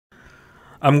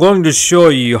I'm going to show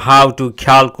you how to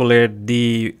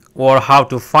calculate how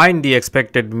to find the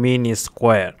expected mean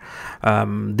square.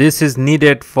 This is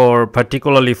needed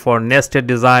particularly for nested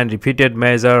design, repeated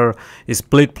measure,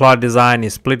 split plot design,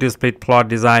 split plot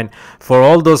design. For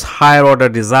all those higher order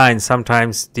designs,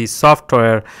 sometimes the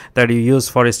software that you use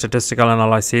for statistical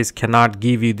analysis cannot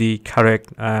give you the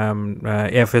correct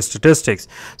FS statistics.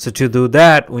 So to do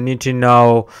that, we need to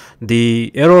know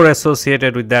the error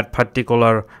associated with that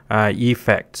particular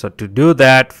effect. So to do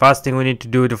that, first thing we need to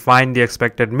do to find the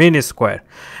expected mean square.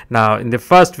 Now in the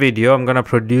first video, I'm going to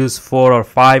produce 4 or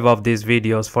 5 of these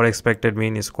videos for expected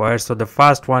mean square. So the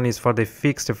first one is for the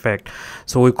fixed effect.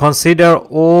 So we consider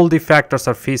all the factors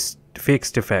are fixed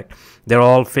effect. They're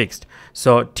all fixed.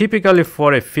 So typically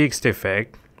for a fixed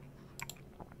effect,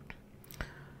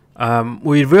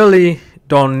 we really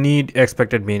don't need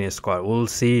expected mean square. We'll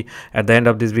see at the end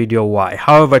of this video why.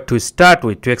 However, to start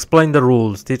with, to explain the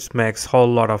rules, this makes a whole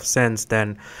lot of sense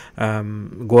than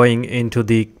going into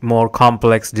the more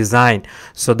complex design.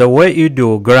 So the way you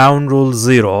do ground rule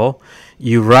 0,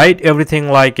 you write everything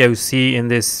like you see in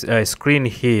this screen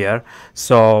here.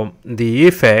 So the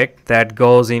effect that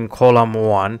goes in column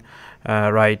 1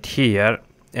 right here,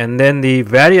 and then the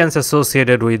variance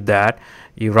associated with that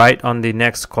you write on the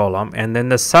next column, and then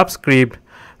the subscript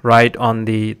write on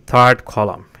the third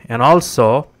column. And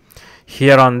also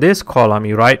here on this column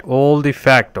you write all the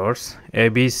factors A,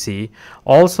 B, C,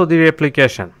 also the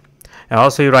replication, and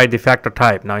also you write the factor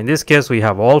type. Now in this case we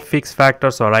have all fixed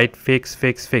factors, so write fix.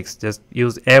 Just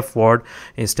use F word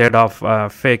instead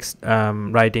of fixed,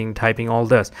 typing all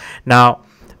this. Now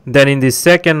then in the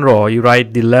second row you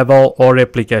write the level or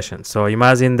replication. So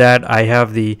imagine that I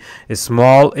have a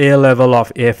small a level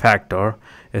of a factor,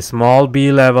 a small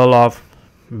b level of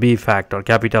b factor,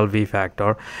 capital V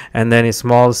factor, and then a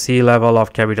small c level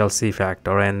of capital C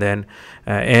factor, and then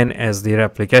n as the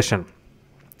replication.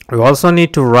 We also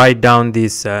need to write down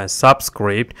this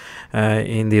subscript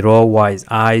in the row wise,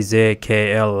 I, J,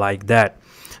 K, L, like that.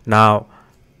 Now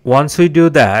once we do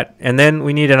that, and then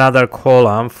we need another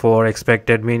column for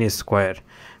expected mean square,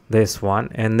 this one,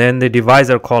 and then the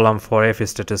divisor column for F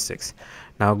statistics.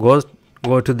 Now go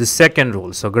to the second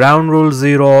rule. So ground rule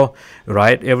 0,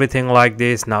 write everything like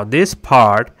this. Now this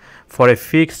part for a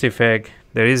fixed effect,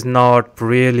 there is not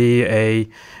really a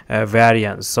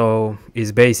variance, so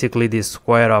is basically the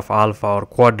square of alpha or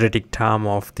quadratic term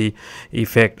of the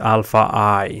effect alpha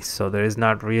I. So there is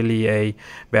not really a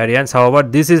variance. However,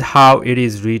 this is how it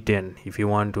is written. If you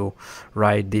want to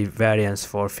write the variance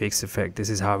for fixed effect, this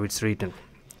is how it's written.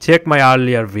 Check my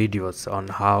earlier videos on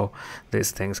how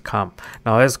these things come.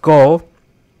 Now let's go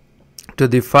to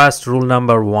the first rule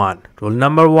number 1. Rule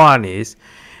number 1 is,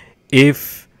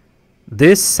 if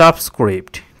this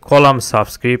subscript, column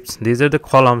subscripts, these are the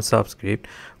column subscript,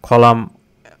 column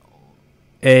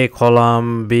A,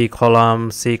 column B,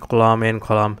 column C, column N,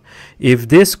 column, if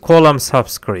this column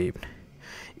subscript,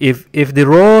 if the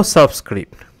row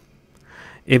subscript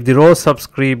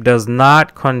does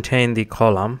not contain the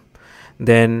column,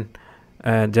 then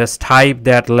just type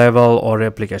that level or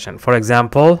replication. For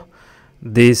example,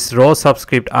 this row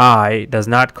subscript I does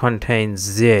not contain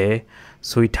J,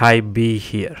 so we type B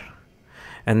here.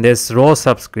 And this row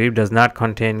subscript does not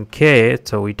contain K,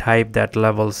 so we type that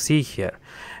level C here.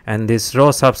 And this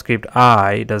row subscript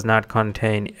I does not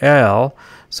contain L,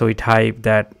 so we type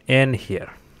that N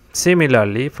here.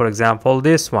 Similarly, for example,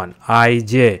 this one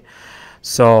IJ,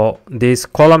 so this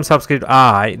column subscript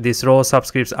I, this row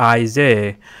subscript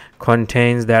IJ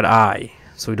contains that I,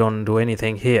 so we don't do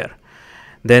anything here.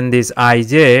 Then this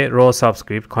IJ row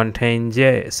subscript contains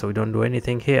J, so we don't do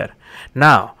anything here.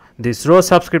 Now this row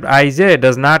subscript IJ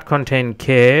does not contain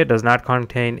K, does not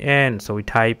contain N, so we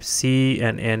type C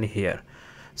and N here.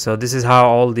 So this is how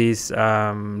all these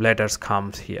letters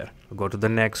comes here. Go to the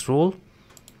next rule.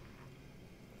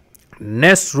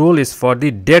 Next rule is for the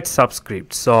dead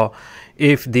subscript. So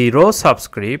if the row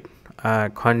subscript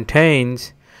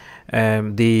contains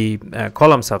the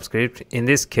column subscript, in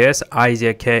this case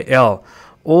IJKL,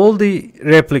 all the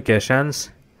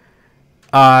replications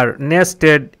are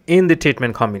nested in the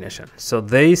treatment combination. So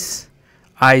this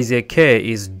IJK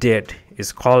is dead,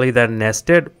 is called either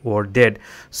nested or dead.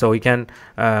 So we can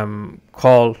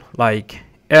call like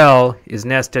L is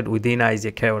nested within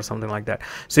IJK or something like that.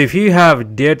 So if you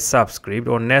have dead subscript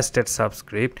or nested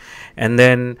subscript, and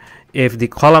then if the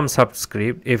column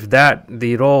subscript, if that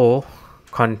the row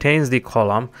contains the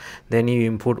column, then you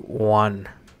input 1.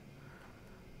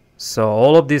 So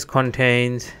all of this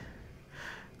contains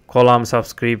column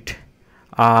subscript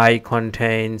I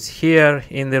contains here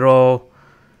in the row,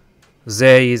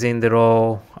 J is in the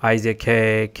row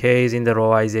IJK, K is in the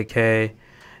row IJK,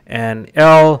 and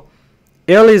L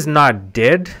is not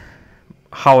dead,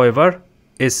 however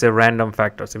it's a random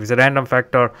factor. So if it's a random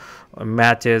factor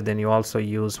matches, then you also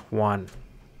use 1.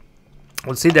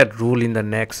 We'll see that rule in the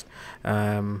next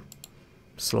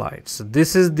slide. So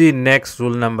this is the next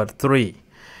rule, number 3.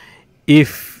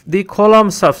 If the column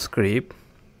subscript,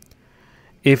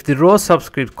 if the row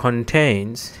subscript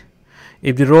contains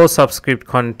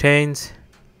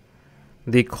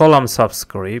the column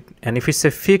subscript, and if it's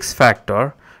a fixed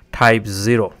factor, type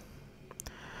 0.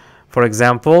 For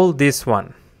example, this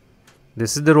one,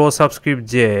 this is the row subscript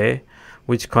j,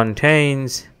 which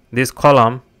contains this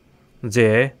column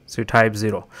j, so you type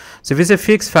 0. So if it's a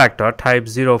fixed factor, type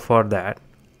 0 for that.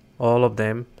 All of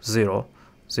them 0,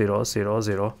 0, 0,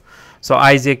 0. So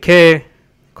ijk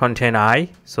contain I,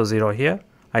 so 0 here.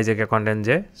 Ijk contain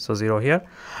j, so 0 here.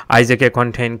 Ijk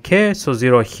contain k, so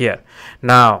 0 here.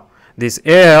 Now this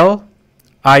L,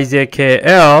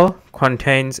 ijkl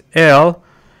contains L,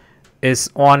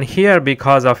 is on here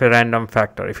because of a random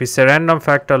factor. If it's a random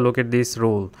factor, look at this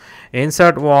rule.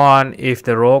 Insert 1 if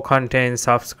the row contains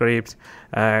subscripts,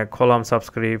 column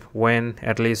subscript, when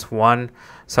at least one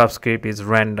subscript is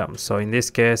random. So in this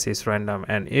case it's random,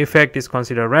 and effect is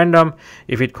considered random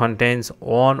if it contains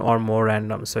one or more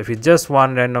random. So if it's just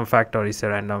one random factor, it's a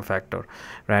random factor,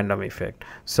 random effect.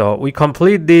 So we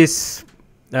complete these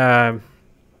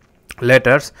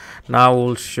letters. Now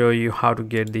we'll show you how to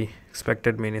get the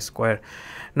expected mean square.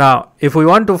 Now if we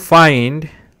want to find,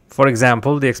 for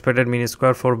example, the expected mean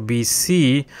square for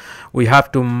BC, we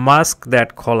have to mask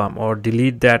that column or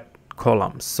delete that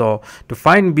column. So to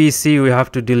find BC, we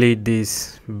have to delete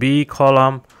this B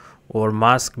column or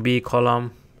mask B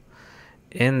column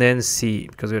and then C,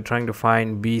 because we're trying to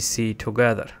find BC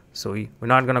together. So we're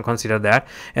not going to consider that,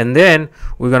 and then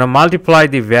we're going to multiply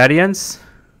the variance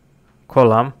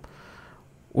column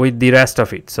with the rest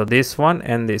of it. So this one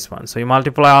and this one. So you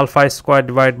multiply alpha squared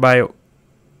divided by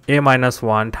a minus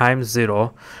 1 times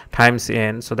 0 times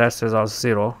n, so that's result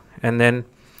 0, and then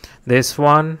this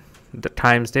one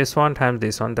times this one times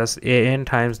this one, that's an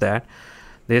times that,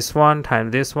 this one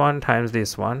times this one times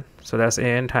this one, so that's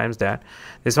an times that.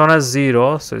 This one is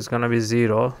 0, so it's going to be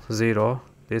 0, 0,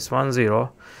 this one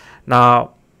 0.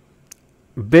 Now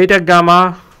beta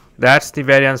gamma, that's the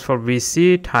variance for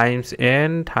BC, times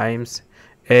n times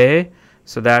a,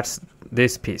 so that's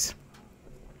this piece,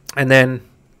 and then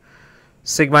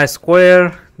sigma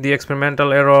square, the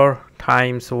experimental error,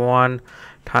 times 1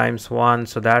 times 1,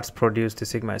 so that's produced the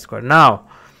sigma square. Now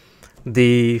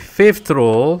the fifth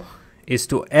rule is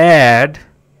to add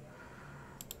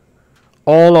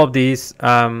all of these.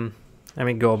 Let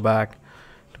me go back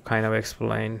to kind of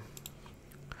explain.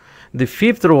 The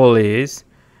fifth rule is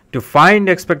to find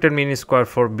expected mean square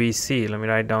for BC. Let me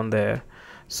write down there.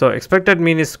 So expected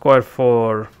mean square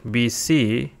for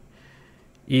BC,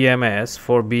 EMS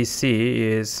for BC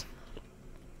is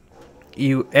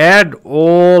you add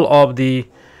all of these,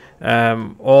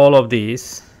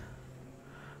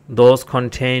 those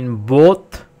contain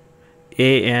both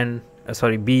B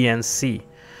and C.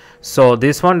 So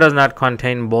this one does not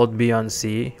contain both B and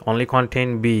C, only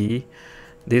contain B.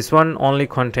 This one only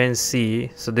contains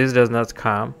C, so this does not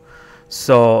come.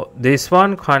 So this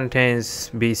one contains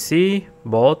BC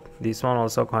both, this one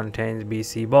also contains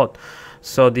BC both.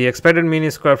 So the expected mean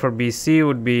square for BC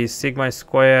would be sigma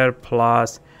square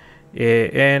plus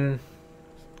an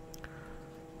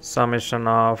summation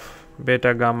of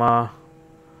beta gamma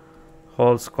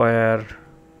whole square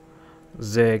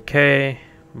jk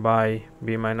by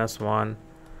b minus 1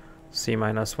 c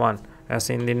minus 1, as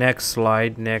in the next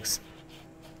slide. Next,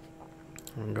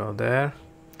 go there.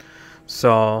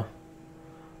 So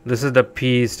this is the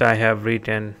piece I have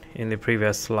written in the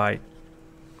previous slide.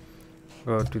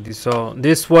 Go to this. So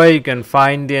this way you can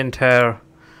find the entire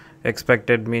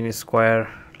expected mean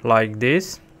square like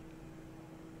this,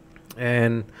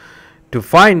 and to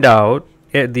find out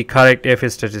the correct F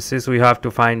statistics, we have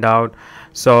to find out.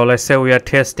 So let's say we are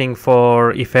testing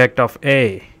for effect of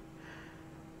A.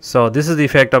 So this is the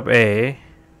effect of A,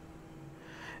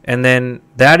 and then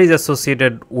that is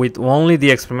associated with only the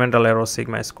experimental error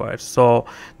sigma squared. So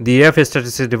the F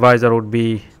statistics divisor would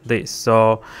be this.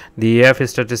 So the F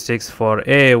statistics for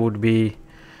A would be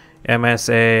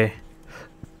MSA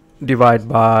divided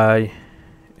by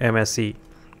MSE,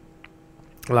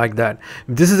 like that.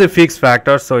 This is a fixed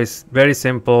factor, so it's very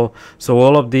simple. So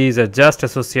all of these are just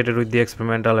associated with the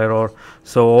experimental error.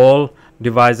 So all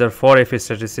divisor for F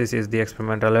statistics is the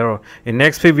experimental error. In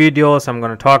next few videos, I'm going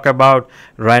to talk about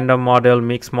random model,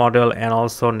 mixed model, and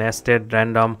also nested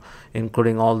random,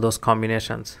 including all those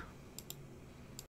combinations.